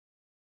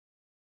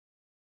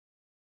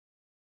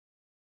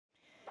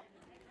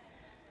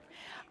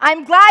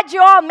I'm glad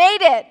you all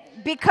made it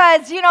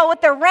because,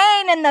 with the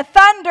rain and the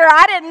thunder,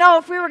 I didn't know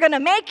if we were going to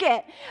make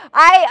it.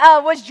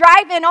 I was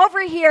driving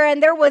over here,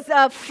 and there was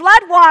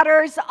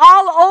floodwaters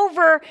all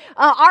over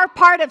our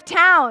part of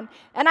town.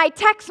 And I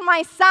text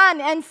my son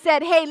and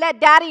said, hey,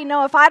 let Daddy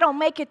know if I don't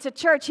make it to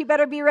church, he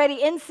better be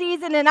ready in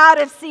season and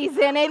out of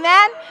season.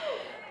 Amen?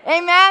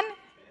 Amen?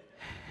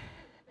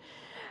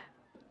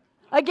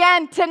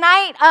 Again,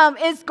 tonight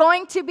is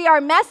going to be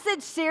our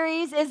message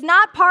series. Is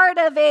not part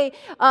of a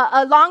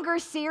longer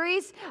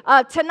series.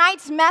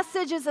 Tonight's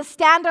message is a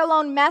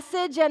standalone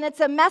message, and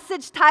it's a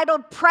message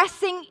titled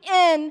Pressing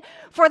In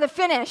for the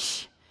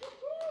Finish.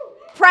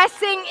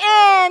 Pressing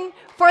in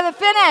for the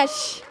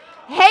finish.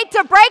 Hate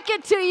to break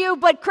it to you,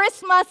 but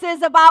Christmas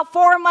is about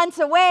 4 months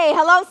away.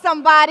 Hello,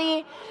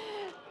 somebody.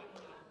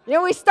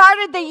 We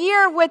started the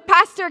year with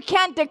Pastor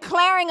Kent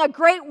declaring a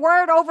great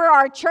word over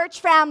our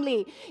church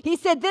family. He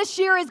said this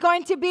year is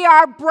going to be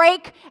our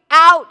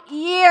breakout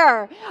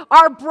year,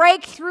 our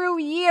breakthrough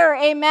year,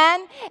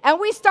 amen? And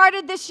we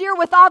started this year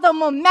with all the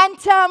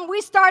momentum.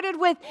 We started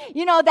with,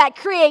 that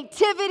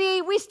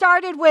creativity. We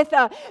started with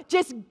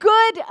just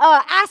good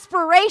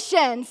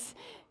aspirations,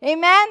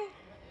 amen?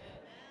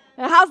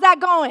 And how's that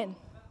going?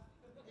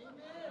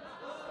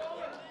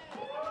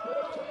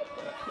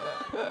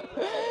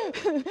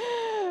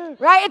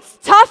 Right? It's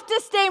tough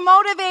to stay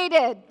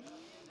motivated.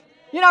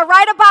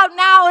 Right about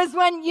now is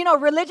when,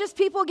 religious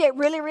people get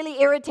really,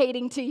 really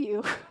irritating to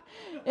you.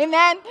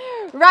 Amen?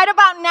 Right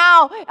about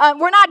now,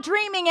 we're not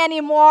dreaming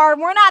anymore.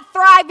 We're not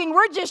thriving.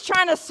 We're just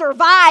trying to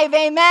survive.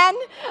 Amen?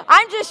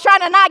 I'm just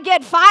trying to not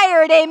get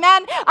fired.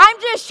 Amen?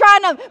 I'm just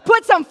trying to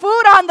put some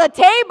food on the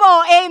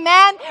table.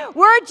 Amen?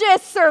 We're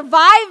just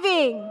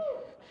surviving.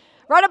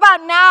 Right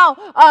about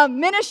now,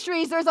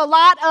 ministries, there's a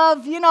lot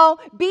of,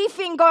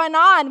 beefing going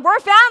on. We're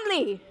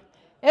family.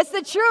 It's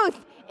the truth.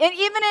 And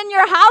even in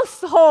your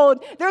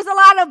household, there's a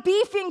lot of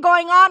beefing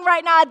going on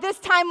right now at this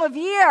time of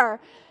year,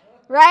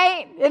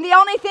 right? And the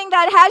only thing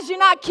that has you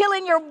not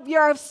killing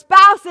your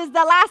spouse is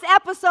the last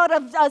episode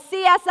of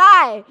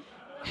CSI.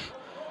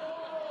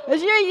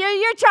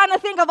 You're trying to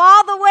think of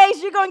all the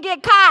ways you're going to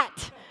get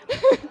caught.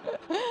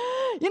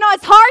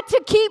 It's hard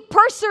to keep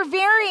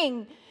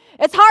persevering.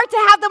 It's hard to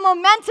have the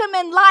momentum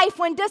in life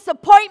when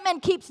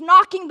disappointment keeps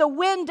knocking the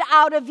wind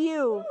out of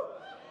you.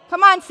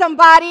 Come on,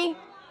 somebody.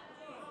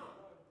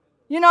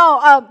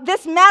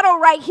 This medal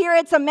right here,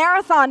 it's a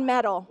marathon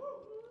medal.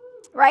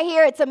 Right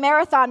here, it's a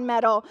marathon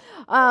medal.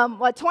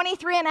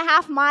 23 and a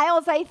half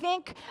miles, I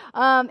think.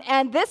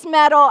 And this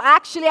medal,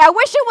 actually, I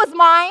wish it was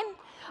mine,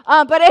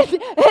 but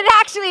it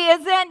actually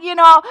isn't.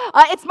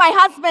 It's my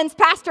husband's,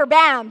 Pastor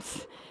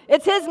Bam's.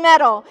 It's his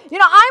medal.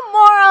 I'm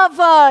more of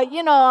a,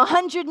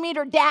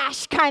 100-meter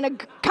dash kind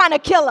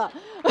of killer.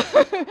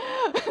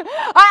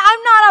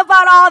 I'm not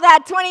about all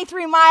that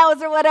 23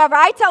 miles or whatever.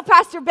 I tell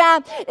Pastor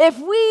Bam, if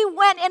we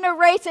went in a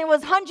race and it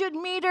was 100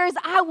 meters,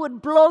 I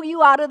would blow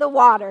you out of the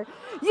water.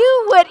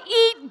 You would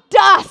eat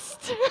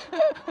dust.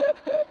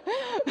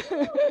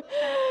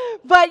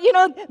 But,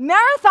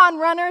 marathon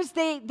runners,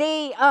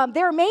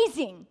 they're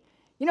amazing.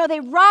 They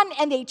run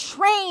and they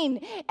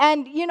train.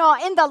 And,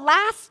 in the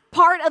last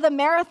part of the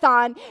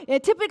marathon,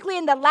 typically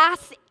in the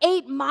last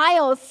 8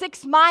 miles,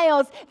 6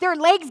 miles, their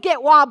legs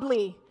get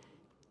wobbly.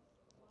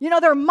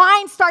 Their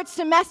mind starts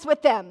to mess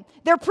with them.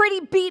 They're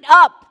pretty beat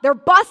up. They're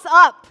bust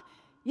up.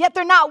 Yet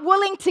they're not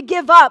willing to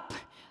give up.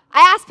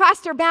 I asked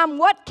Pastor Bam,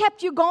 what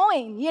kept you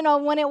going,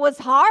 when it was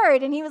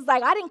hard? And he was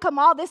like, I didn't come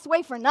all this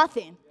way for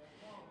nothing.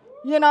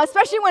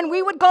 Especially when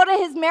we would go to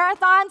his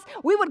marathons,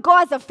 we would go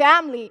as a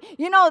family.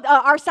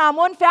 Our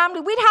Samoan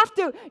family,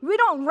 we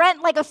don't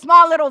rent like a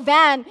small little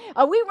van.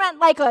 We rent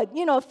like a,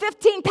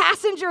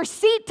 15-passenger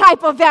seat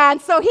type of van.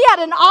 So he had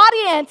an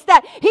audience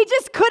that he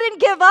just couldn't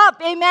give up.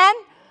 Amen?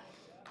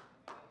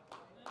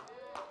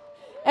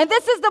 And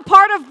this is the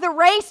part of the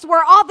race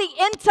where all the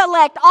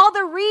intellect, all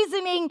the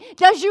reasoning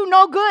does you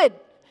no good.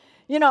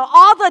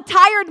 All the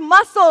tired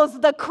muscles,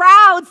 the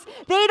crowds,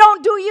 they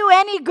don't do you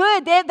any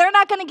good. They're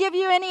not going to give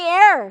you any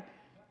air.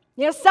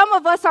 Some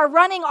of us are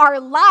running our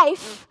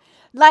life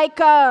like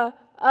a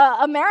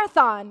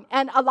marathon,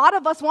 and a lot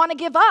of us want to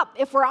give up,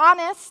 if we're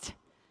honest.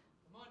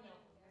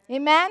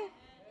 Amen?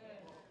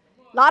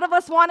 A lot of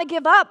us want to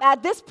give up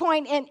at this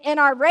point in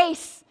our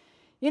race.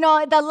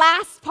 The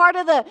last part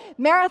of the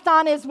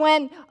marathon is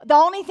when the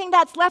only thing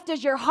that's left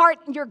is your heart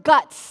and your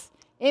guts.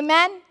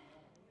 Amen?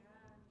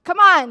 Come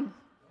on.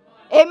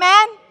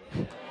 Amen?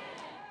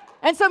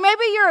 And so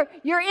maybe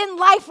you're in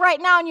life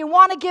right now and you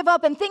want to give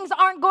up and things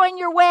aren't going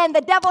your way and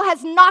the devil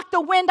has knocked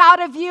the wind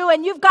out of you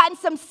and you've gotten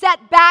some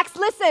setbacks.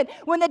 Listen,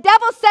 when the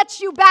devil sets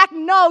you back,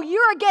 no, you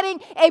are getting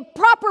a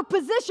proper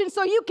position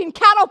so you can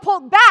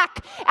catapult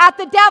back at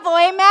the devil.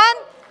 Amen?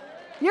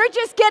 You're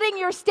just getting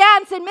your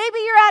stance, and maybe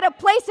you're at a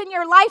place in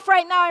your life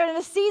right now in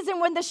a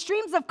season when the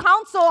streams of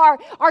counsel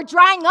are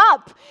drying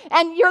up,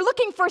 and you're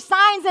looking for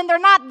signs, and they're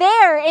not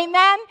there,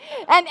 amen?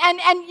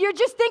 And you're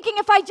just thinking,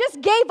 if I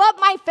just gave up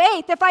my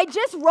faith, if I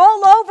just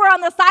roll over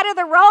on the side of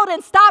the road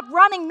and stop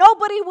running,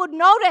 nobody would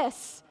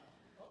notice.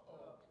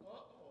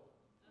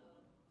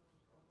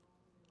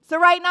 So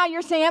right now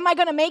you're saying, am I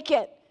going to make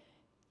it?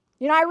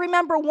 You know, I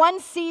remember one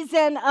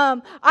season,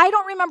 I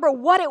don't remember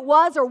what it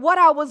was or what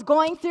I was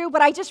going through,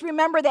 but I just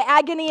remember the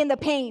agony and the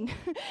pain.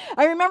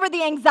 I remember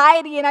the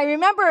anxiety, and I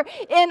remember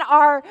in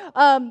our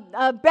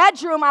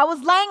bedroom, I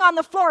was laying on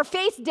the floor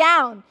face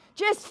down,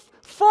 just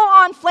full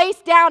on face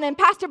down, and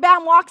Pastor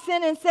Bam walks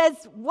in and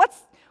says, what's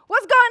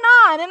going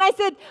on? And I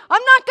said,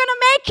 I'm not going to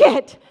make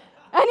it.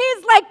 And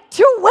he's like,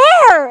 to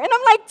where? And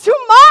I'm like,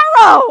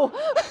 tomorrow.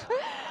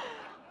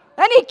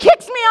 And he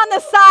kicks me on the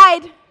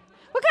side.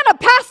 What kind of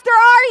pastor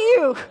are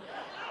you?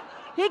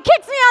 He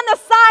kicks me on the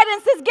side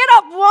and says, get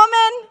up,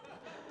 woman.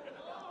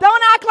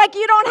 Don't act like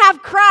you don't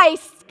have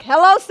Christ.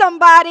 Hello,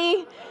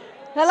 somebody.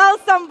 Hello,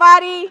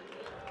 somebody.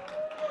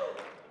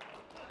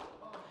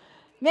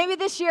 Maybe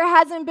this year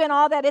hasn't been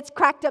all that it's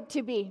cracked up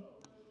to be.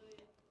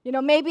 You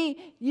know,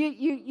 maybe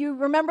you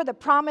remember the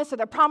promise, or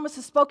the promise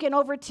was spoken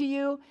over to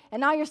you,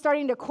 and now you're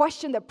starting to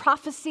question the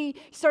prophecy,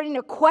 starting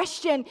to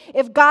question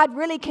if God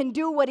really can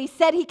do what he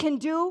said he can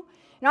do.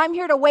 And I'm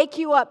here to wake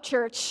you up,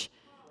 church.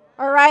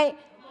 All right?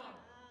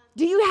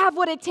 Do you have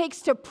what it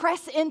takes to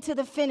press into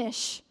the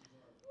finish?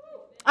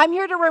 I'm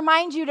here to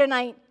remind you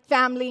tonight,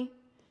 family.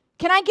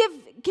 Can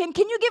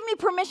you give me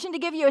permission to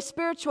give you a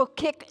spiritual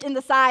kick in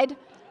the side?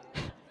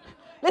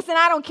 Listen,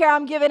 I don't care.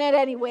 I'm giving it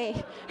anyway.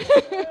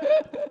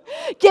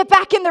 Get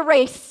back in the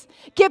race.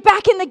 Get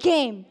back in the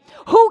game.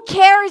 Who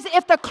cares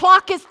if the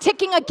clock is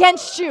ticking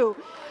against you?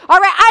 All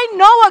right, I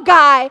know a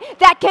guy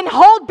that can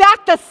hold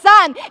back the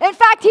sun. In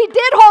fact, he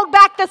did hold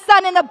back the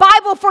sun in the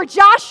Bible for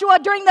Joshua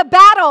during the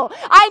battle.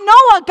 I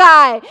know a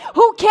guy.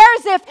 Who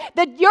cares if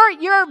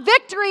your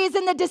victory is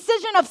in the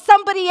decision of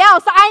somebody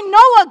else? I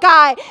know a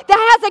guy that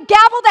has a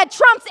gavel that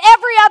trumps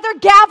every other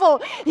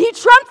gavel. He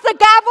trumps the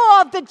gavel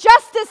of the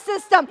justice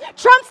system,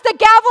 trumps the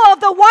gavel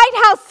of the White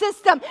House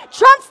system,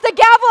 trumps the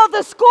gavel of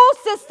the school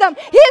system.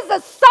 He is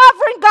a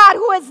sovereign God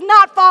who has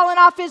not fallen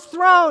off his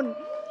throne.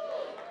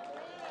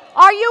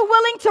 Are you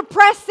willing to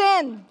press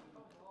in?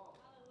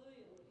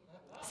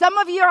 Some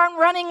of you aren't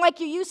running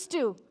like you used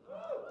to.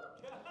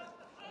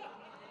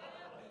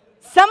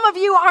 Some of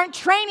you aren't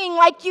training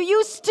like you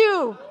used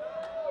to.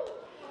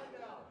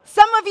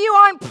 Some of you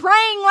aren't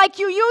praying like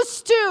you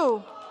used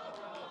to.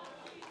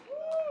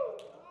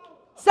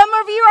 Some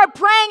of you are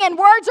praying and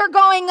words are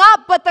going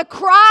up, but the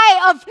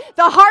cry of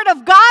the heart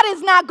of God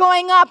is not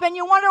going up, and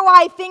you wonder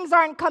why things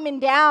aren't coming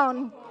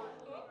down.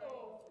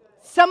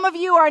 Some of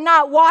you are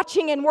not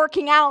watching and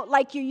working out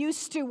like you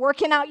used to,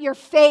 working out your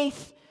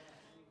faith.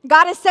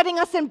 God is setting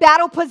us in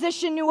battle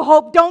position, New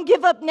Hope. Don't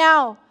give up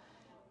now.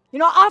 You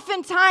know,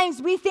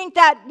 oftentimes we think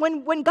that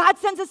when God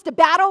sends us to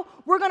battle,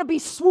 we're going to be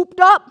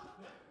swooped up.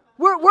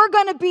 We're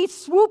going to be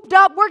swooped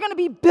up. We're going to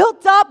be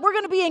built up. We're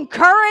going to be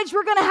encouraged.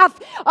 We're going to have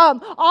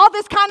all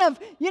this kind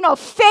of,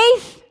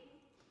 faith.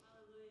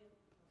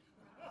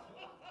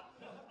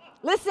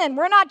 Listen,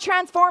 we're not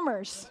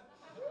Transformers.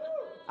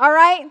 All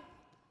right?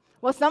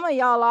 Well, some of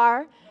y'all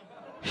are.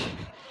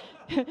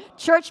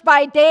 Church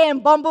by day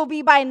and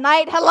bumblebee by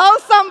night. Hello,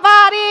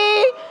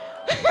 somebody.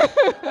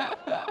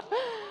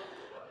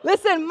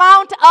 Listen,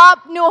 mount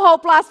up, New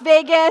Hope, Las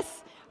Vegas.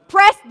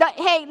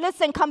 Hey,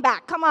 listen, come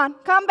back. Come on,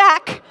 come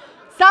back.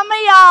 Some of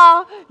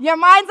y'all, your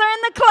minds are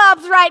in the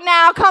clubs right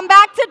now. Come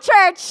back to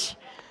church.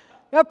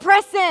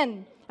 Press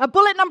in.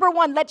 Bullet number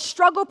 1, let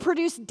struggle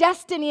produce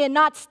destiny and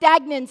not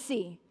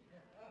stagnancy.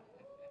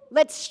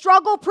 Let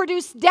struggle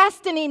produce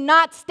destiny,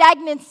 not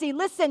stagnancy.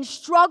 Listen,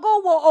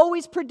 struggle will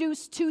always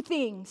produce 2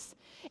 things.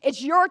 It's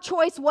your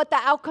choice what the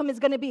outcome is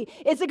going to be.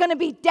 Is it going to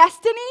be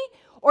destiny,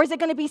 or is it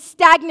going to be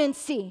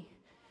stagnancy?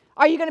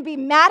 Are you going to be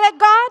mad at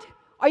God?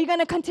 Are you going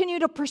to continue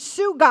to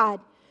pursue God?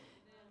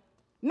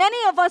 Many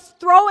of us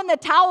throw in the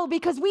towel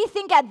because we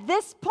think at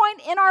this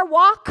point in our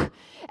walk,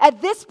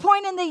 at this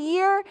point in the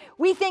year,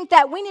 we think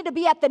that we need to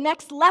be at the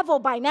next level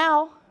by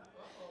now.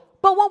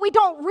 But what we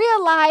don't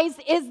realize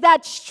is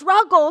that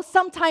struggles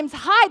sometimes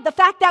hide the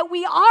fact that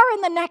we are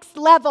in the next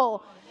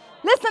level.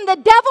 Listen, the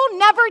devil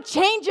never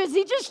changes.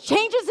 He just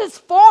changes his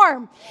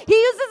form. He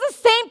uses the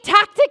same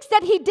tactics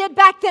that he did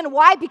back then.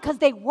 Why? Because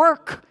they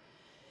work.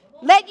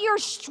 Let your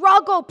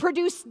struggle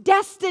produce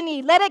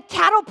destiny. Let it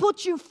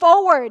catapult you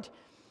forward.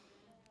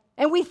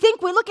 And we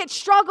look at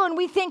struggle and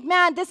we think,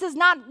 man, this is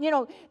not,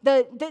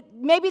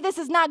 maybe this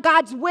is not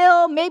God's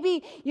will.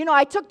 Maybe,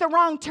 I took the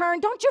wrong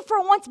turn. Don't you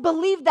for once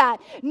believe that.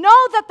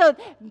 Know that the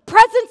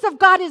presence of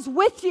God is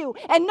with you.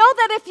 And know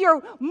that if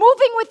you're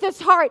moving with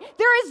His heart,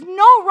 there is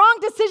no wrong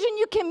decision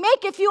you can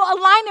make if you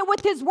align it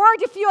with His word,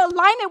 if you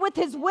align it with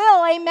His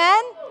will.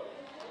 Amen?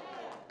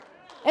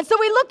 And so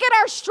we look at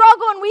our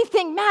struggle and we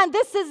think, man,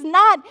 this is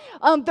not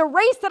the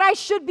race that I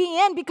should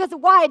be in, because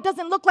why? It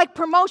doesn't look like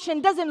promotion.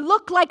 It doesn't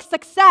look like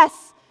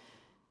success.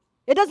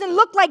 It doesn't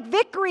look like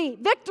victory.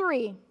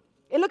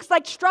 It looks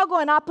like struggle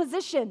and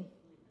opposition.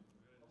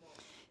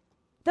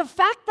 The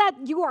fact that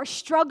you are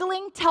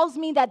struggling tells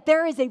me that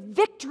there is a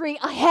victory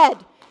ahead.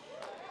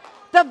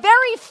 The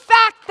very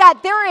fact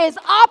that there is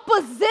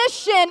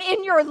opposition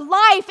in your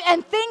life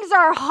and things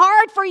are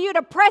hard for you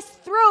to press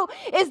through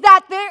is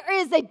that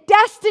there is a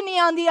destiny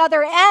on the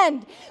other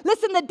end.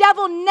 Listen, the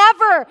devil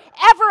never,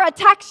 ever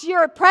attacks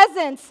your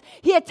presence.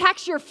 He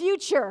attacks your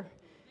future.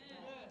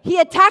 He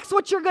attacks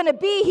what you're going to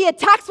be. He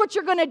attacks what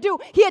you're going to do.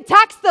 He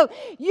attacks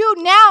you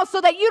now so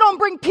that you don't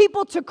bring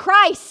people to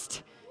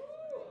Christ.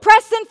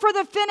 Press in for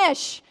the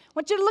finish. I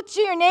want you to look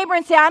to your neighbor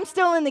and say, I'm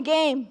still in the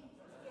game.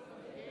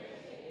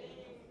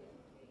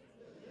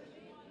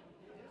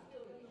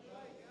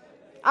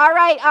 All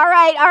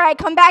right.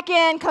 Come back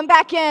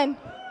in.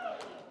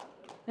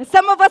 And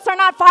some of us are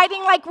not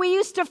fighting like we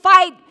used to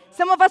fight.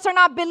 Some of us are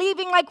not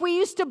believing like we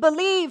used to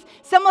believe.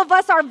 Some of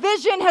us, our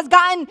vision has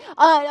gotten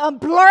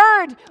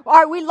blurred,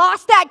 or we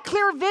lost that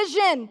clear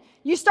vision.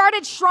 You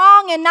started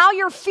strong and now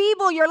you're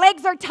feeble. Your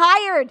legs are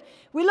tired.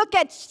 We look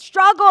at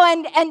struggle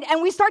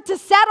and we start to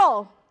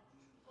settle.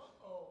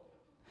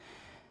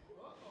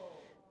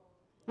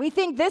 We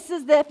think this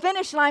is the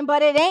finish line,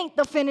 but it ain't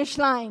the finish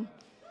line.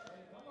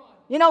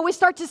 You know, we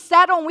start to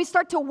settle and we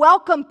start to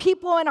welcome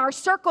people in our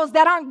circles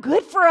that aren't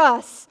good for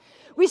us.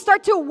 We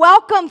start to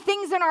welcome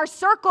things in our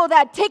circle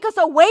that take us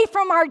away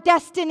from our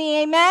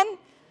destiny, amen?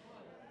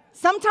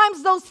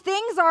 Sometimes those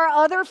things are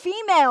other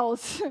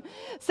females.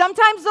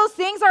 Sometimes those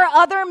things are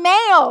other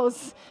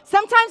males.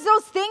 Sometimes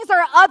those things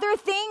are other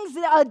things,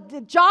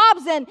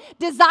 jobs and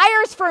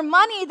desires for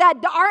money that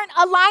aren't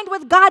aligned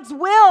with God's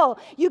will.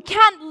 You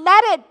can't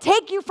let it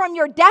take you from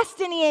your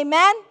destiny,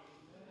 amen?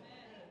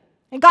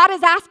 And God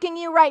is asking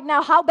you right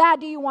now, how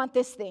bad do you want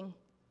this thing?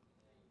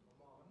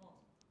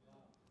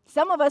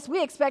 Some of us,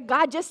 we expect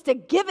God just to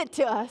give it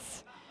to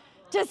us.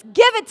 Just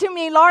give it to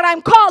me, Lord.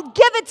 I'm called.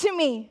 Give it to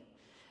me.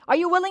 Are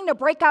you willing to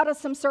break out of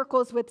some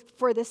circles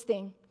for this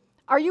thing?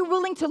 Are you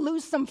willing to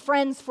lose some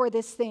friends for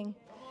this thing?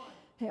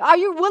 Are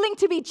you willing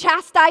to be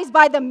chastised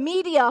by the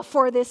media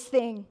for this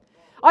thing?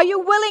 Are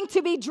you willing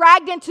to be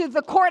dragged into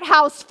the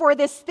courthouse for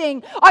this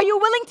thing? Are you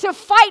willing to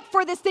fight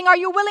for this thing? Are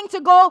you willing to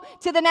go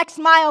to the next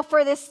mile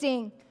for this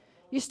thing?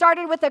 You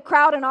started with a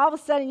crowd and all of a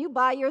sudden you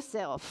by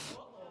yourself.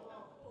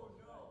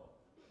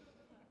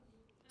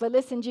 But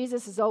listen,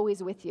 Jesus is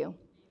always with you.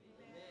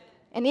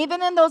 And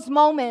even in those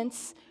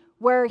moments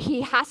where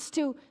he has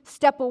to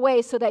step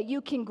away so that you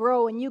can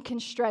grow and you can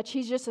stretch,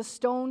 he's just a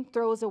stone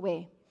throws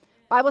away.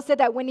 Bible said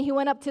that when he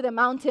went up to the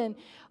mountain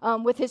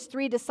with his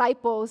 3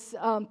 disciples,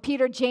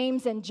 Peter,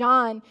 James, and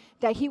John,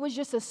 that he was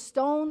just a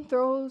stone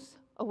throws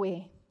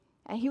away.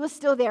 And he was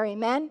still there,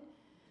 amen?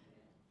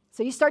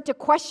 So you start to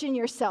question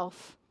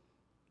yourself.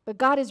 But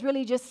God is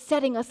really just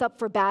setting us up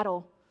for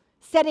battle,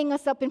 setting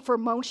us up for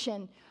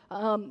motion.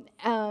 And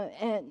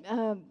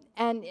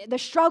the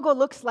struggle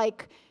looks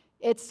like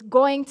it's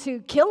going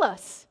to kill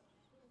us.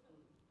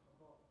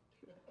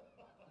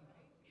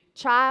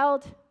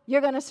 Child,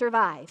 you're going to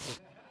survive.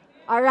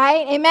 All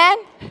right? Amen?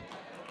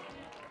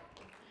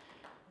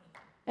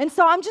 And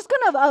so I'm just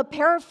going to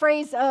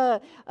paraphrase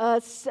a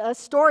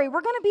story.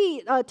 We're going to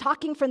be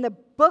talking from the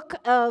book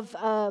of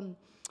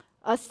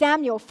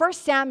Samuel, 1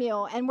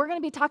 Samuel, and we're going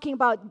to be talking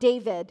about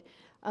David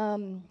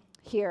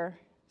here.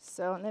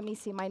 So let me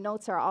see. My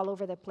notes are all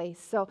over the place.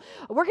 So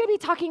we're going to be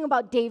talking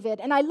about David.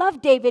 And I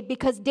love David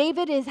because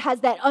David has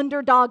that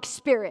underdog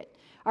spirit.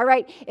 All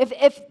right? If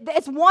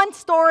it's one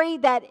story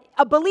that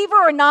a believer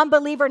or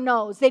non-believer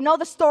knows. They know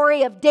the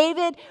story of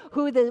David,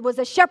 who was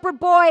a shepherd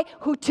boy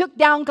who took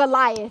down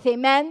Goliath.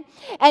 Amen?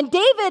 And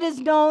David is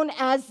known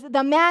as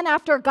the man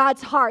after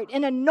God's heart,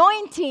 an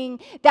anointing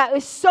that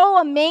is so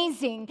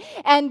amazing.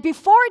 And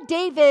before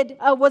David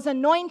was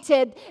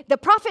anointed, the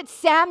prophet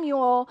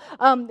Samuel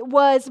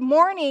was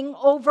mourning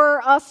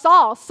over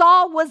Saul.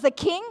 Saul was the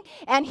king,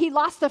 and he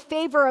lost the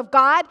favor of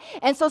God.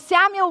 And so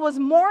Samuel was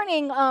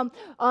mourning,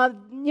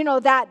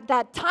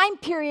 that time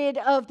period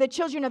of the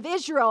children of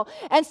Israel.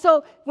 And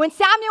so when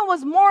Samuel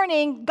was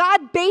mourning,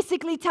 God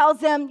basically tells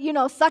him,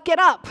 suck it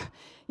up.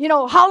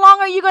 How long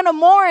are you going to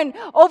mourn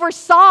over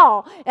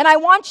Saul? And I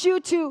want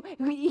you to,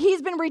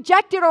 he's been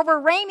rejected over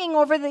reigning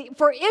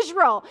for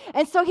Israel.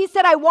 And so he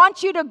said, I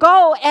want you to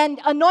go and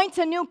anoint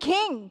a new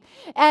king.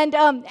 And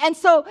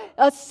so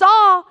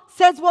Saul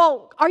says,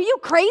 well, are you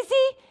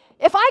crazy?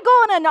 If I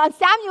go and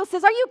Samuel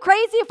says, are you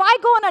crazy? If I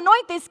go and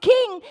anoint this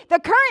king, the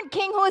current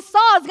king who is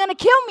Saul is going to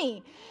kill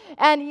me.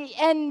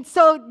 And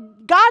so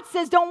God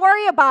says, don't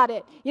worry about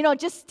it.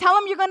 Just tell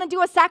him you're going to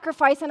do a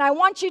sacrifice, and I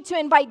want you to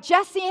invite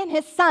Jesse and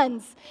his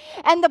sons.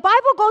 And the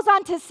Bible goes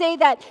on to say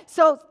that,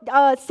 so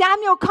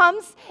Samuel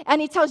comes and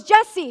he tells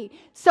Jesse,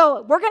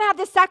 so we're going to have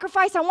this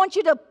sacrifice. I want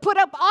you to put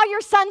up all your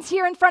sons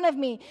here in front of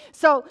me.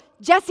 So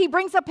Jesse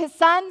brings up his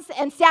sons,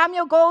 and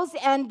Samuel goes,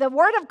 and the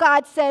word of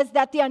God says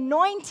that the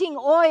anointing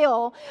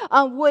oil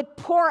would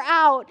pour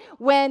out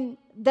when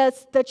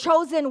the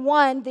chosen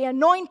one, the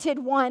anointed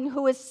one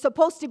who is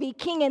supposed to be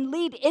king and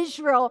lead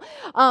Israel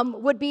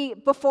would be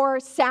before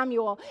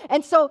Samuel.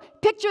 And so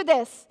picture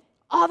this.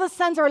 All the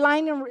sons are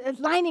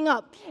lining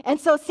up. And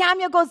so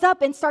Samuel goes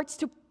up and starts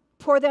to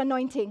pour the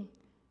anointing.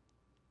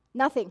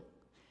 Nothing.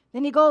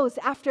 Then he goes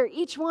after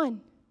each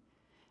one.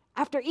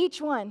 After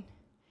each one.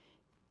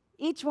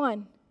 Each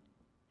one.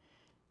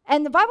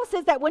 And the Bible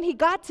says that when he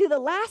got to the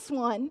last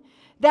one,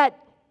 that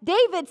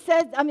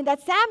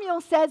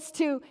Samuel says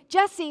to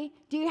Jesse,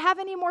 do you have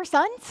any more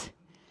sons?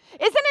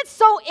 Isn't it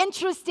so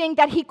interesting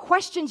that he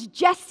questions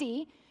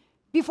Jesse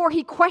before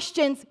he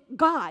questions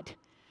God?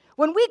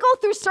 When we go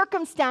through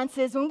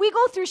circumstances, when we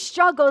go through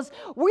struggles,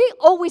 we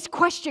always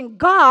question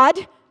God,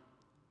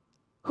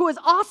 who is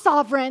all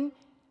sovereign,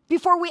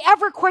 before we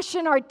ever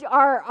question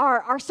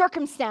our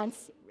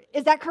circumstance.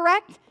 Is that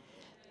correct?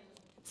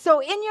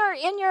 So in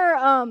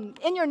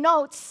your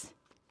notes,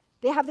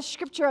 they have the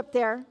scripture up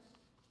there.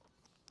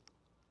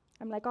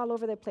 I'm like all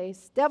over the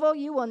place. Devil,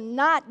 you will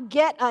not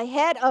get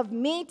ahead of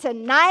me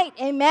tonight.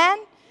 Amen?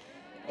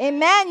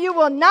 Amen. You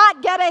will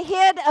not get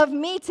ahead of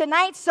me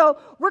tonight. So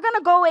we're going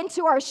to go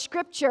into our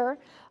scripture,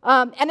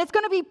 and it's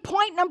going to be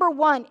point number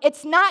 1.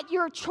 It's not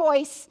your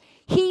choice.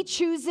 He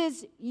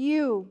chooses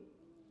you.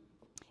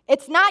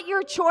 It's not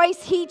your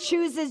choice. He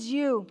chooses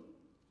you.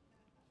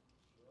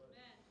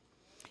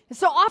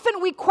 So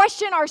often we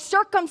question our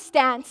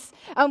circumstance.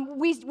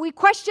 We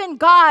question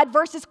God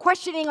versus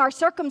questioning our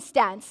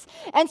circumstance.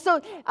 And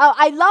so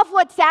I love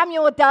what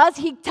Samuel does.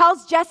 He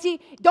tells Jesse,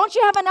 don't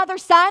you have another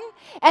son?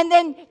 And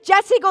then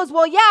Jesse goes,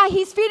 well, yeah,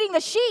 he's feeding the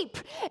sheep.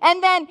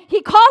 And then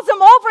he calls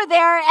him over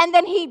there, and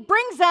then he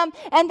brings him,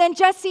 and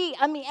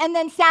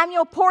then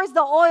Samuel pours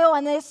the oil,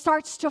 and it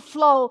starts to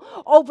flow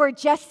over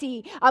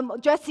Jesse's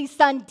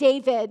son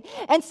David.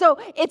 And so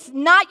it's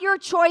not your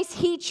choice.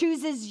 He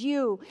chooses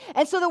you.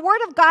 And so the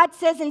word of God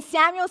says in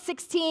Samuel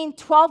 16,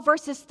 12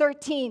 verses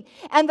 13,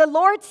 and the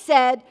Lord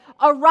said,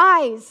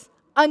 arise,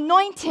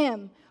 anoint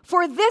him,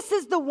 for this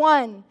is the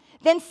one.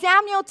 Then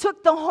Samuel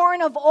took the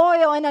horn of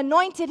oil and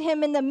anointed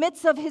him in the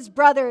midst of his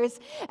brothers.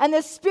 And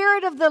the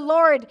Spirit of the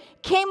Lord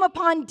came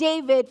upon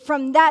David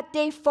from that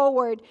day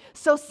forward.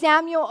 So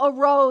Samuel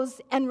arose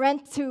and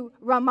went to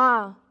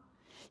Ramah.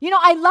 You know,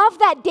 I love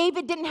that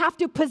David didn't have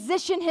to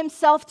position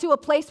himself to a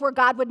place where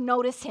God would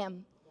notice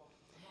him.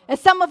 And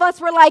some of us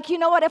were like, you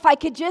know what, if I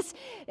could just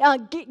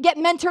get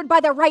mentored by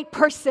the right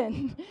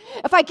person,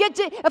 if I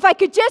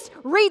could just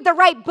read the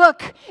right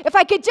book, if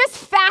I could just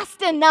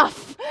fast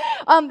enough.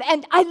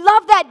 And I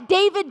love that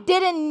David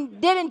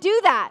didn't do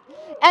that.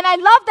 And I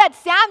love that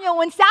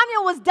when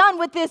Samuel was done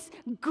with this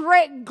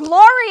great,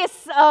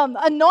 glorious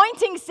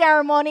anointing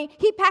ceremony,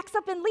 he packs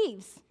up and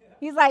leaves.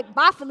 He's like,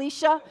 bye,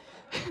 Felicia.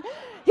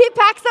 He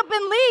packs up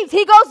and leaves.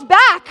 He goes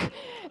back.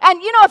 And,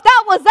 you know, if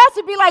that was us,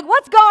 we'd be like,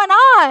 what's going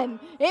on?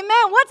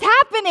 Amen. What's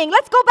happening?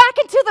 Let's go back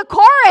into the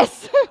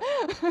chorus.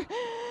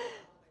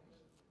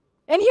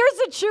 And here's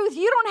the truth.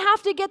 You don't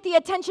have to get the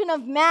attention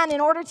of man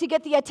in order to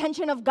get the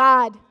attention of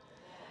God.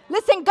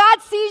 Listen,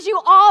 God sees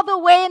you all the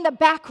way in the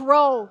back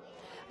row.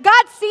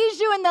 God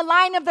sees you in the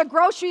line of the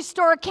grocery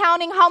store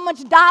counting how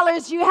much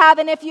dollars you have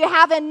and if you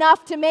have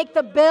enough to make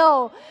the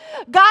bill.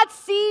 God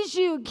sees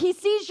you. He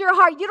sees your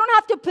heart. You don't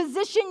have to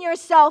position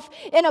yourself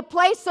in a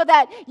place so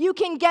that you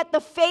can get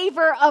the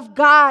favor of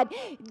God.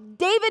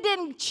 David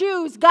didn't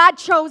choose. God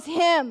chose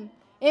him.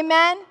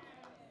 Amen?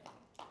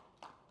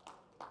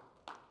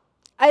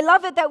 I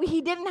love it that he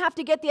didn't have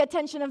to get the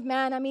attention of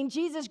man. I mean,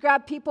 Jesus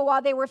grabbed people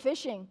while they were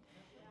fishing.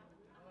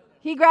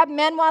 He grabbed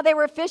men while they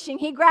were fishing.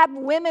 He grabbed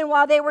women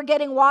while they were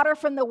getting water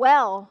from the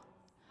well.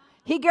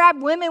 He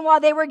grabbed women while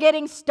they were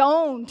getting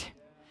stoned.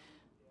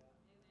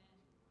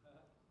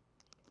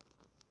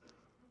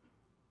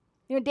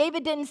 You know,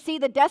 David didn't see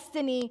the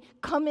destiny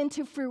come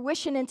into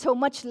fruition until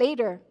much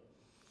later.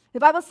 The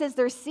Bible says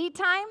there's seed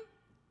time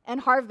and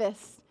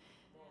harvest.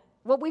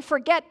 What we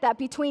forget that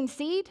between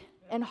seed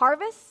and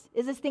harvest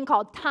is this thing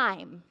called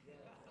time.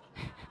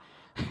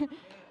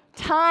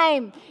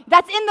 Time.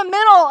 That's in the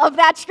middle of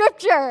that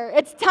scripture.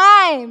 It's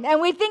time. And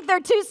we think they're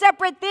two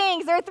separate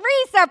things. They're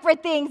three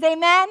separate things.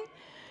 Amen?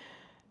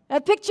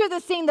 Picture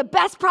the scene, the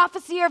best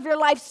prophecy of your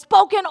life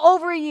spoken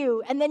over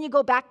you. And then you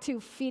go back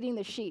to feeding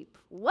the sheep.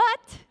 What?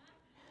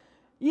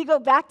 You go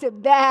back to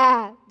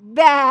bah.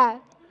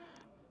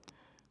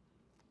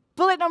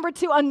 Bullet number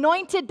 2,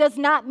 anointed does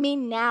not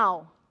mean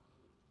now.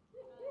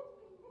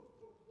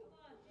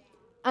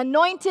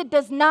 Anointed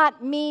does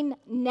not mean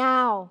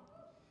now.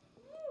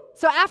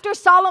 So after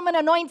Solomon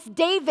anoints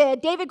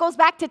David, David goes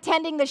back to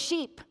tending the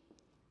sheep.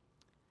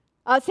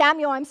 After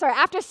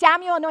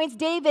Samuel anoints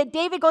David,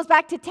 David goes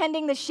back to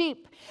tending the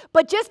sheep.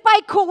 But just by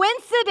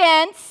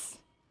coincidence,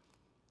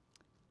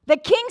 the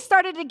king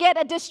started to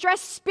get a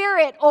distressed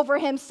spirit over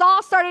him.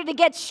 Saul started to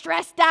get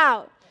stressed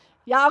out.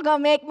 Y'all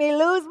gonna make me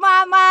lose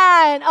my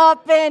mind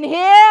up in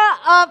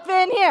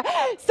here.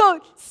 So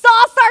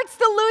Saul starts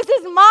to lose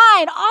his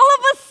mind all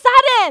of a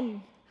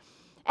sudden.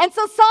 And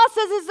so Saul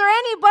says, is there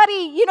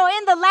anybody,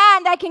 in the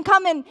land that can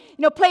come and,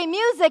 play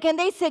music? And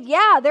they said,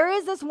 yeah, there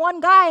is this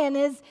one guy and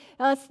his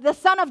the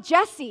son of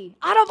Jesse.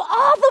 Out of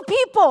all the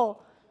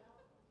people,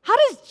 how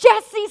does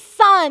Jesse's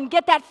son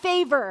get that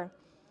favor?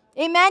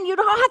 Amen. You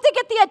don't have to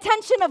get the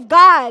attention of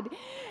God.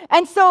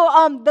 And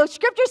so the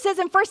scripture says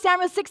in 1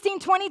 Samuel 16,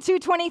 22,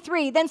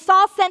 23, then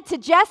Saul sent to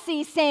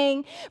Jesse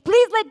saying,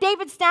 please let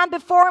David stand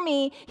before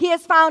me. He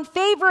has found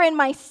favor in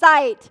my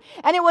sight.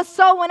 And it was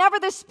so whenever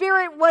the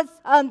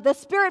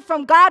spirit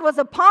from God was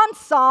upon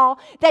Saul,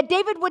 that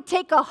David would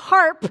take a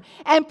harp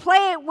and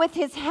play it with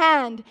his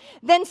hand.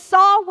 Then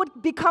Saul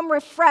would become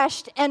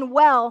refreshed and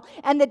well,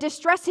 and the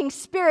distressing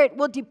spirit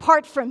will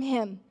depart from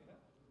him.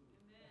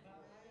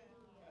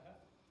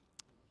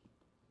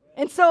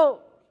 And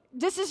so,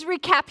 just as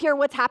recap here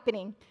what's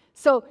happening.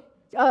 So,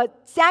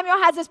 Samuel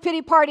has this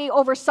pity party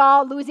over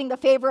Saul losing the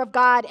favor of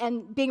God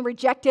and being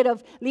rejected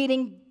of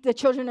leading the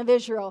children of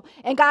Israel.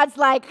 And God's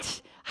like,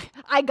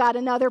 I got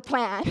another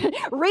plan.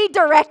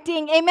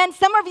 Redirecting. Amen.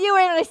 Some of you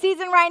are in a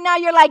season right now,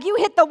 you're like, you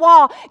hit the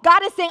wall.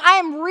 God is saying, I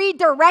am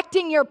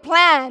redirecting your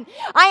plan.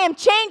 I am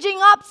changing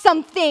up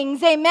some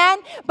things. Amen.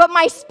 But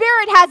my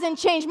spirit hasn't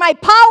changed. My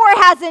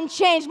power hasn't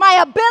changed. My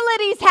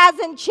abilities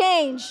hasn't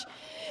changed.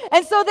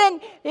 And so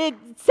then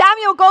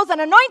Samuel goes and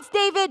anoints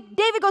David.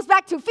 David goes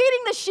back to feeding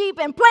the sheep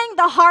and playing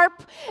the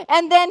harp.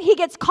 And then he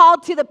gets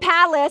called to the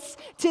palace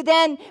to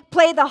then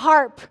play the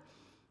harp.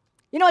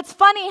 You know, it's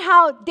funny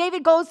how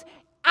David goes,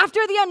 after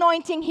the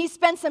anointing, he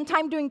spends some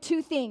time doing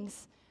two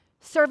things: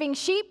 serving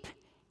sheep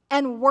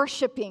and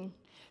worshiping.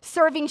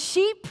 Serving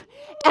sheep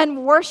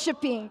and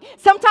worshiping.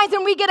 Sometimes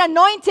when we get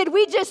anointed,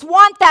 we just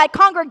want that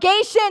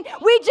congregation.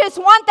 We just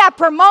want that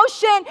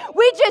promotion.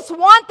 We just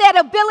want that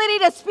ability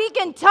to speak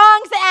in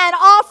tongues and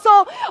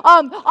also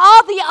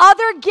all the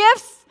other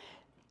gifts.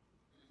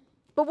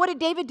 But what did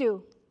David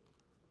do?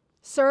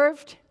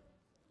 Served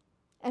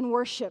and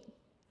worshiped.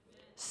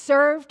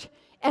 Served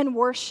and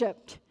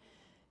worshiped.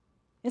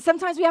 And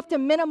sometimes we have to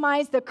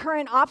minimize the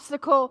current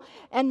obstacle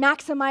and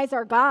maximize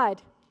our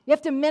God. You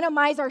have to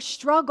minimize our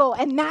struggle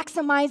and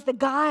maximize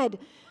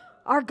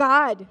our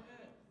God.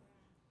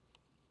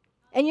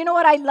 And you know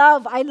what I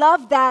love? I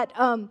love that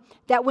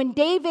that when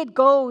David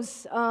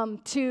goes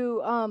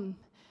into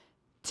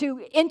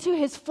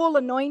his full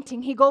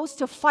anointing, he goes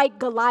to fight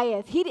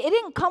Goliath. It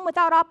didn't come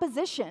without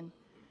opposition.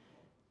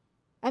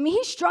 I mean,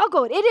 he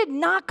struggled. It did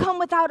not come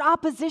without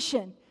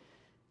opposition.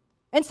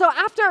 And so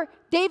after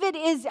David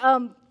is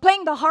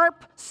playing the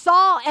harp,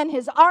 Saul and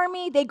his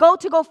army, they go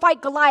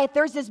fight Goliath.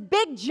 There's this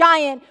big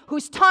giant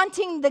who's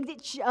taunting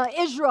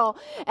Israel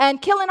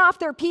and killing off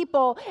their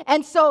people.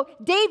 And so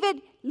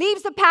David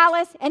leaves the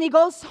palace and he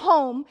goes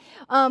home.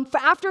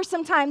 After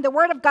some time, the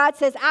word of God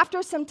says,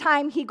 after some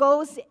time, he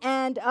goes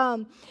and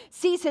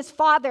sees his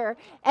father.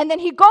 And then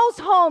he goes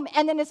home,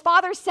 and then his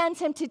father sends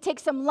him to take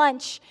some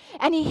lunch.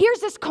 And he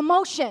hears this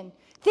commotion.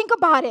 Think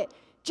about it.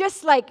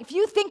 Just like, if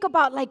you think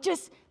about like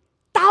just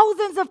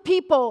thousands of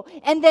people,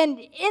 and then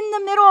in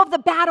the middle of the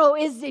battle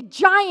is a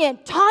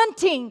giant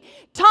taunting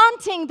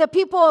the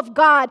people of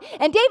God.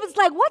 And David's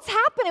like, what's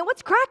happening?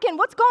 What's cracking?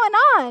 What's going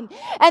on?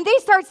 And they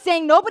start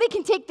saying, nobody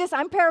can take this.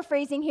 I'm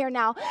paraphrasing here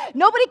now.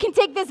 Nobody can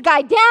take this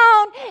guy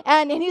down.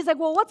 And he's like,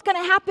 well, what's going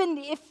to happen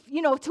if,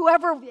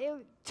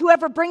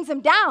 whoever brings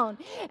him down?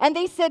 And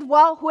they said,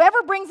 well,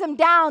 whoever brings him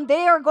down,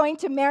 they are going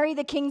to marry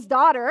the king's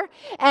daughter,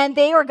 and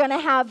they are going to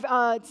have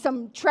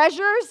some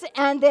treasures,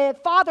 and the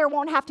father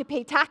won't have to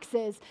pay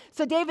taxes.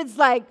 So David's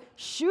like,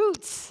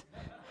 shoots.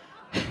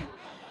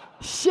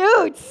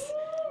 Shoots.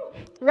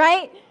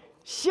 Right?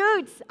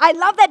 Shoots. I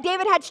love that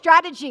David had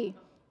strategy.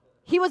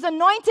 He was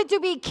anointed to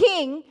be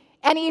king,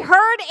 and he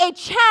heard a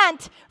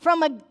chant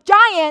from a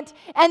giant,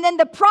 and then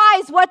the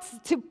prize was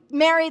to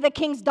marry the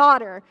king's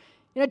daughter.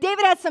 You know,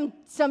 David had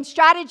some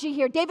strategy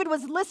here. David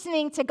was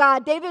listening to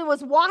God. David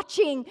was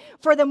watching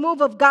for the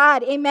move of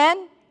God. Amen?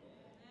 Amen.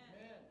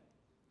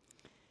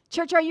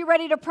 Church, are you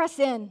ready to press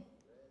in?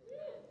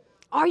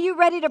 Are you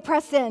ready to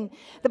press in?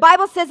 The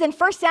Bible says in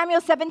 1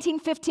 Samuel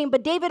 17:15,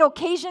 but David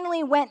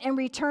occasionally went and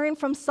returned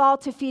from Saul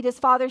to feed his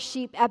father's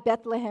sheep at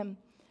Bethlehem.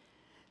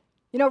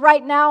 You know,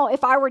 right now,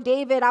 if I were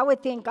David, I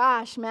would think,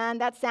 gosh, man,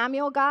 that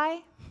Samuel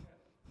guy,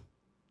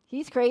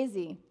 he's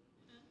crazy.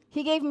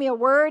 He gave me a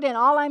word, and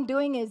all I'm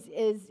doing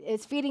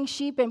is feeding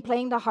sheep and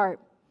playing the harp.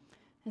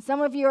 And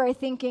some of you are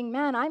thinking,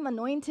 man, I'm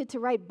anointed to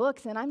write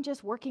books, and I'm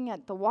just working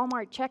at the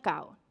Walmart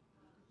checkout.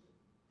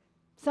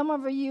 Some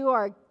of you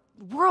are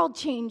world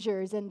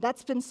changers, and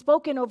that's been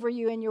spoken over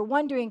you, and you're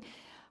wondering,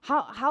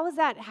 how is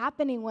that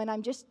happening when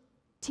I'm just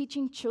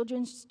teaching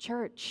children's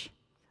church?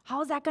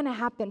 How is that going to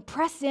happen?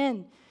 Press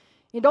in.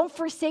 You don't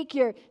forsake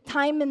your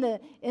time in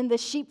the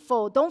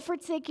sheepfold. Don't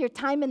forsake your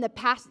time in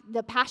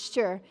the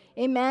pasture.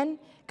 Amen?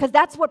 Because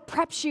that's what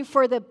preps you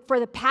for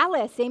the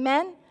palace.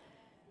 Amen?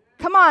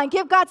 Come on,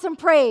 give God some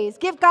praise.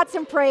 Give God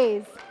some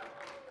praise.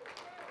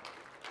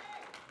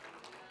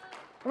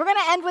 We're going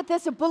to end with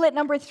this, bullet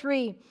number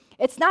 3.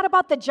 It's not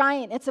about the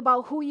giant. It's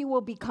about who you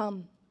will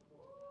become.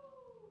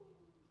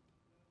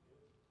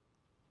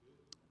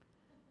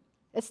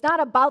 It's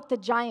not about the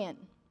giant.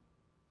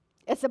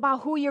 It's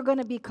about who you're going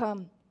to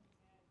become.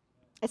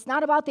 It's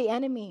not about the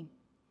enemy.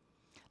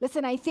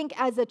 Listen, I think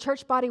as a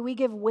church body, we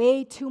give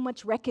way too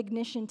much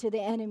recognition to the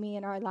enemy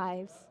in our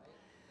lives.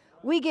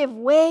 We give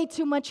way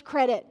too much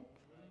credit.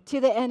 to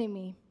the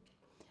enemy.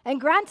 And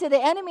granted,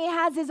 the enemy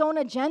has his own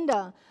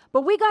agenda.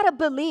 But we got to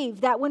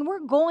believe that when we're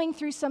going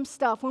through some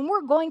stuff, when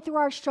we're going through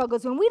our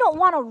struggles, when we don't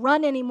want to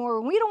run anymore,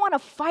 when we don't want to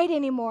fight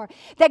anymore,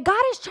 that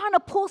God is trying to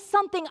pull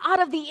something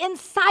out of the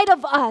inside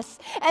of us.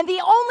 And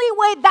the only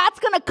way that's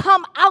going to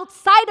come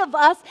outside of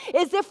us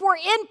is if we're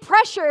in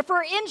pressure, if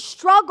we're in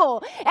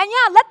struggle. And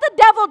yeah, let the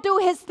devil do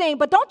his thing,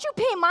 but don't you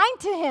pay mind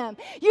to him.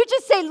 You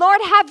just say,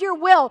 Lord, have your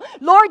will.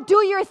 Lord,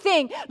 do your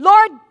thing.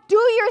 Lord, do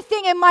your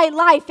thing in my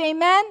life.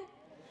 Amen.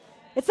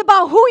 It's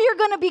about who you're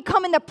going to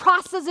become in the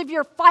process of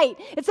your fight.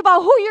 It's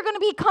about who you're going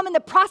to become in the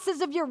process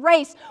of your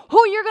race.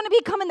 Who you're going to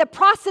become in the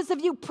process of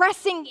you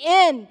pressing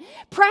in.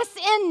 Press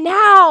in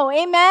now.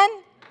 Amen?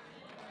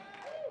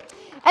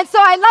 And so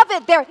I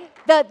love it.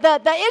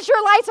 The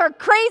Israelites are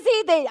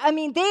crazy.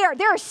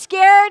 They're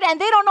scared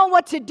and they don't know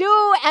what to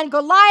do. And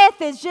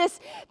Goliath is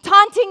just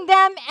taunting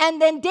them.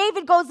 And then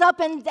David goes up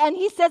and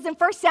he says in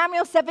 1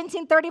 Samuel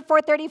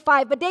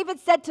 17:34-35, but David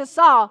said to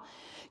Saul,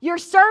 your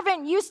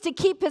servant used to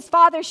keep his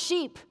father's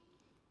sheep.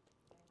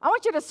 I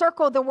want you to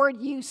circle the word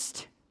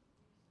used.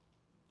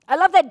 I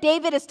love that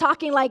David is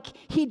talking like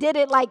he did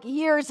it like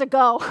years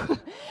ago.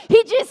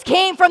 He just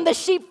came from the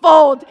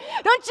sheepfold.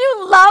 Don't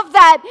you love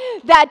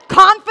that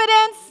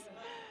confidence?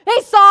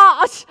 Hey,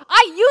 Saul,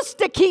 I used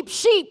to keep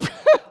sheep.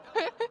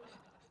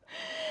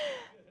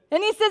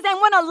 And he says, and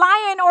when a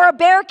lion or a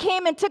bear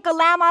came and took a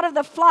lamb out of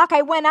the flock,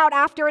 I went out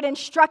after it and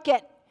struck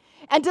it.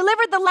 And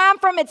delivered the lamb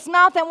from its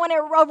mouth, and when it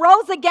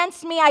arose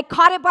against me, I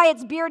caught it by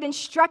its beard and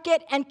struck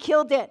it and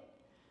killed it.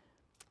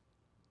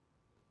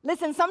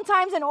 Listen,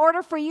 sometimes in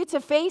order for you to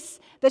face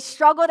the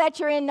struggle that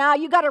you're in now,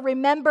 you got to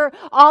remember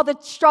all the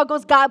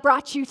struggles God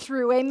brought you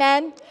through,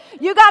 amen?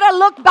 You got to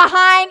look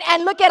behind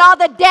and look at all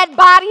the dead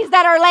bodies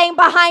that are laying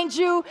behind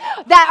you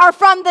that are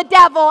from the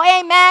devil,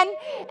 amen?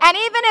 And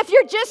even if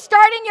you're just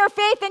starting your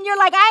faith and you're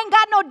like, I ain't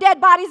got no dead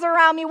bodies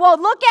around me, well,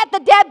 look at the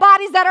dead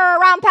bodies that are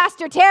around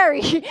Pastor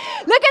Terry.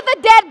 Look at the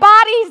dead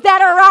bodies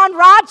that are around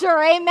Roger,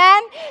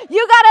 amen?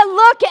 You got to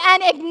look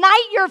and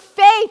ignite your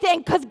faith,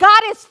 and because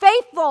God is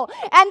faithful,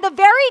 and the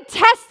very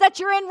test that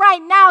you're in right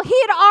now, he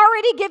had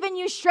already given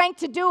you strength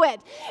to do it.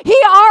 He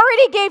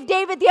already gave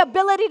David the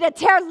ability to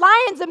tear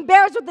lions and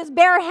bears with his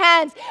bare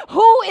hands.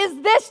 Who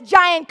is this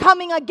giant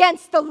coming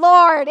against the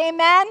Lord?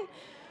 Amen?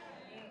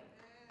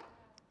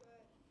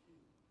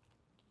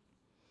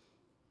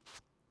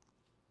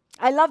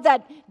 I love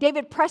that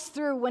David pressed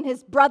through when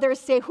his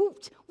brothers say,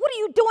 what are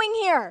you doing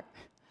here?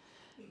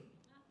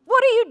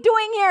 What are you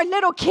doing here,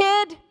 little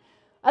kid?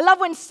 I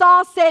love when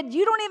Saul said,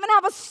 you don't even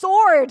have a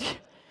sword.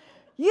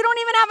 You don't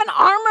even have an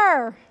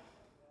armor.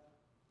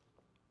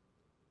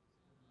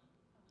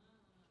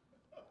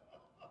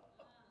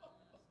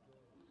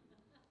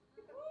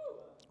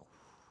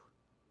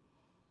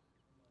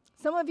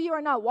 Some of you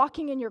are not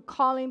walking in your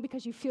calling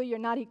because you feel you're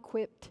not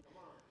equipped.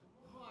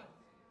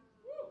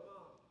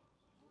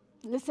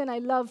 Listen, I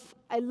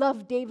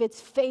love David's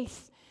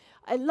faith.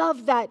 I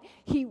love that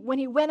when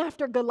he went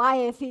after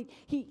Goliath, he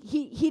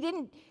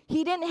didn't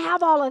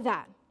have all of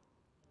that.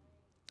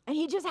 And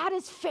he just had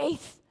his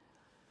faith.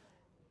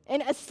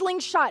 And a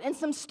slingshot and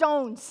some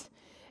stones.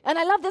 And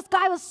I love this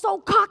guy was so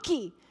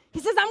cocky. He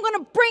says, I'm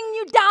going to bring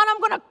you down. I'm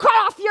going to cut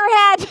off your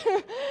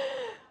head.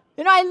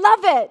 I love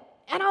it.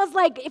 And I was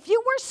like, if you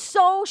were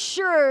so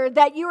sure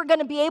that you were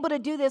going to be able to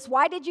do this,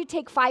 why did you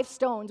take 5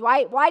 stones?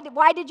 Why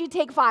did you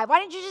take 5? Why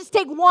didn't you just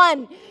take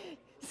 1,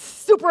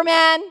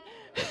 Superman?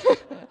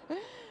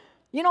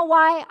 You know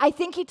why? I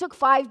think he took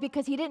 5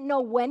 because he didn't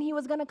know when he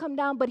was going to come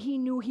down, but he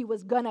knew he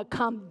was going to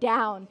come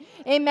down.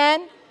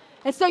 Amen?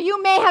 And so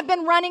you may have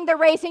been running the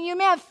race and you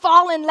may have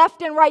fallen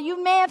left and right.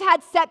 You may have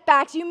had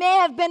setbacks. You may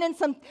have been in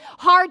some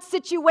hard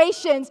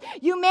situations.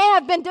 You may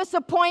have been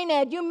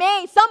disappointed.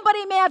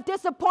 Somebody may have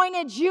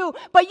disappointed you,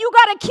 but you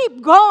got to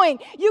keep going.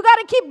 You got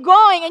to keep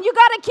going and you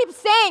got to keep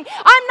saying,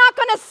 I'm not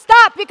going to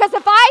stop, because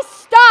if I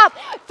stop,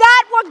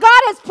 that what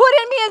God has put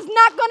in me is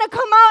not going to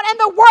come out, and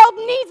the world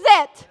needs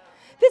it.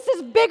 This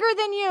is bigger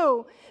than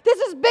you. This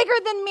is bigger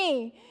than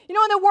me.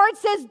 When the word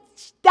says,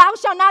 thou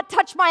shalt not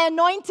touch my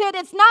anointed,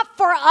 it's not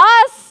for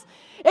us.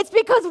 It's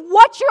because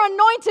what you're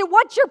anointed,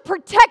 what you're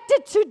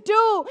protected to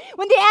do.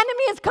 When the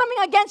enemy is coming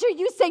against you,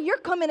 you say, you're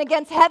coming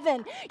against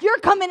heaven. You're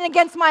coming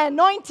against my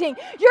anointing.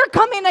 You're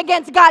coming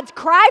against God's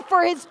cry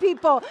for his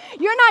people.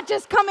 You're not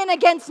just coming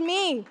against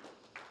me.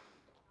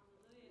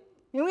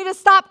 And we need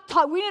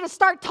to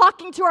start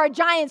talking to our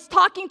giants,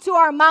 talking to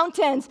our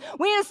mountains.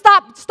 We need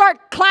to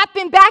start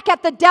clapping back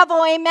at the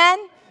devil,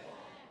 amen?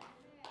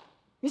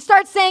 You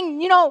start saying,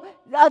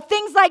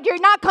 things like, you're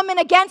not coming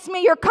against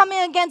me. You're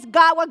coming against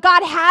God, what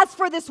God has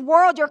for this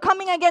world. You're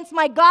coming against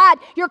my God.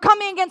 You're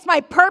coming against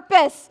my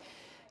purpose.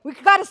 We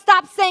got to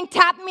stop saying,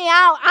 tap me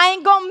out. I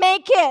ain't going to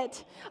make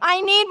it. I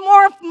need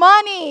more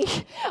money.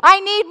 I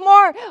need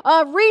more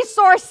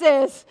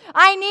resources.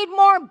 I need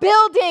more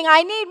building.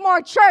 I need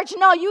more church.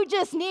 No, you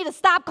just need to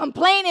stop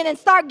complaining and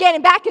start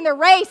getting back in the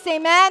race.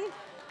 Amen.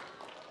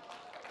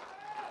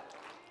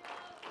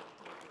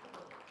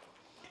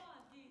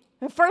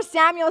 In 1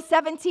 Samuel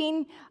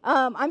 17,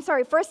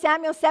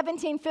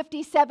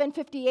 57,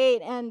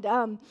 58, and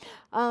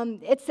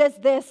it says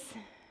this.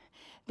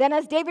 Then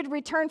as David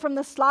returned from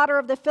the slaughter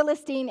of the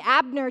Philistine,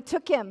 Abner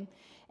took him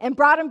and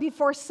brought him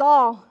before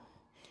Saul,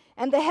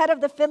 and the head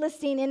of the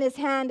Philistine in his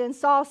hand. And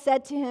Saul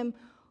said to him,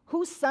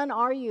 "Whose son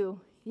are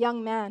you,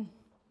 young man?"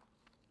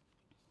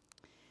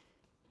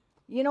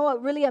 You know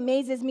what really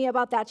amazes me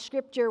about that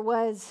scripture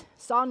was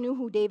Saul knew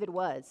who David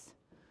was.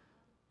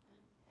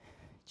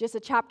 Just a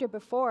chapter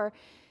before,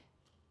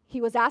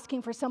 he was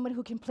asking for someone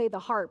who can play the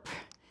harp.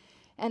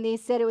 And they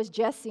said it was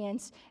Jesse.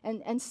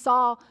 And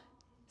Saul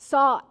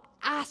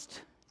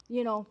asked,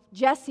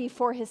 Jesse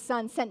for his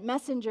son, sent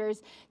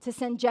messengers to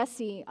send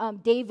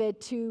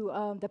David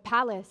to the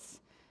palace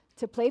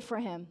to play for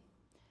him.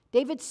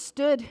 David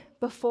stood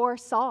before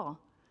Saul.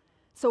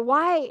 So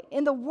why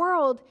in the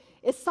world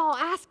is Saul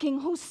asking,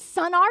 "Whose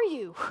son are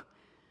you?"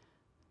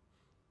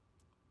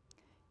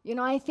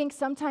 I think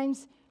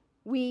sometimes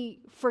we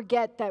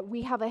forget that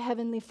we have a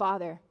heavenly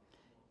Father.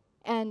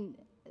 And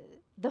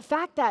the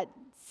fact that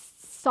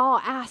Saul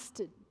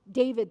asked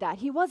David that,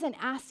 he wasn't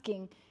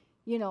asking,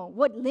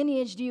 what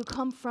lineage do you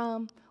come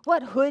from?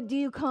 What hood do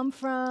you come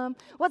from?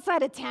 What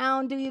side of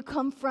town do you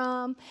come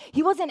from?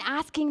 He wasn't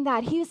asking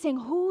that. He was saying,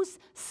 "Whose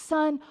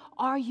son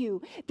are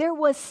you?" There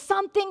was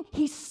something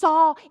he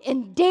saw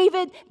in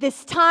David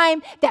this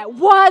time that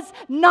was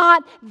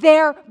not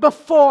there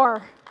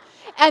before.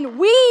 And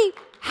we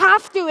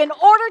have to, in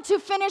order to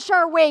finish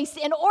our race,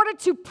 in order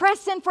to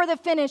press in for the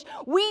finish,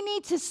 we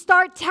need to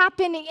start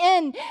tapping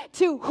in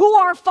to who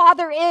our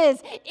Father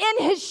is, in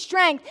His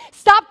strength.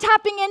 Stop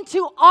tapping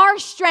into our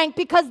strength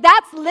because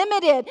that's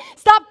limited.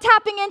 Stop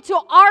tapping into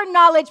our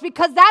knowledge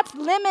because that's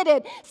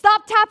limited.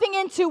 Stop tapping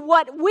into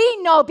what we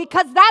know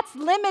because that's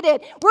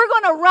limited. We're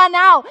going to run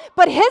out,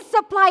 but His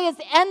supply is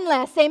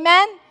endless.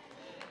 Amen?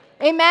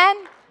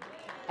 Amen?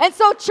 And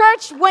so,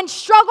 church, when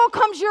struggle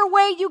comes your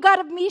way, you got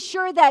to be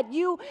sure that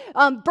you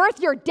birth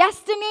your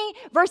destiny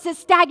versus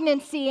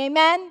stagnancy.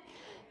 Amen?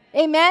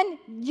 Amen?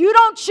 You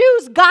don't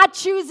choose. God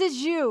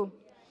chooses you.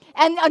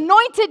 And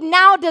anointed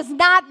does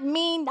not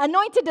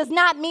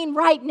mean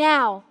right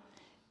now.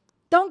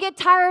 Don't get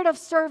tired of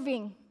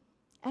serving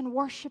and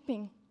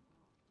worshiping.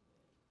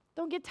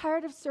 Don't get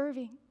tired of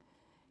serving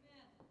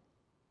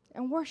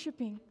and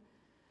worshiping.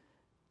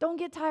 Don't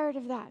get tired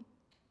of that.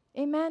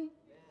 Amen?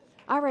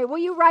 All right, will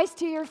you rise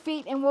to your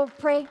feet and we'll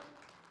pray?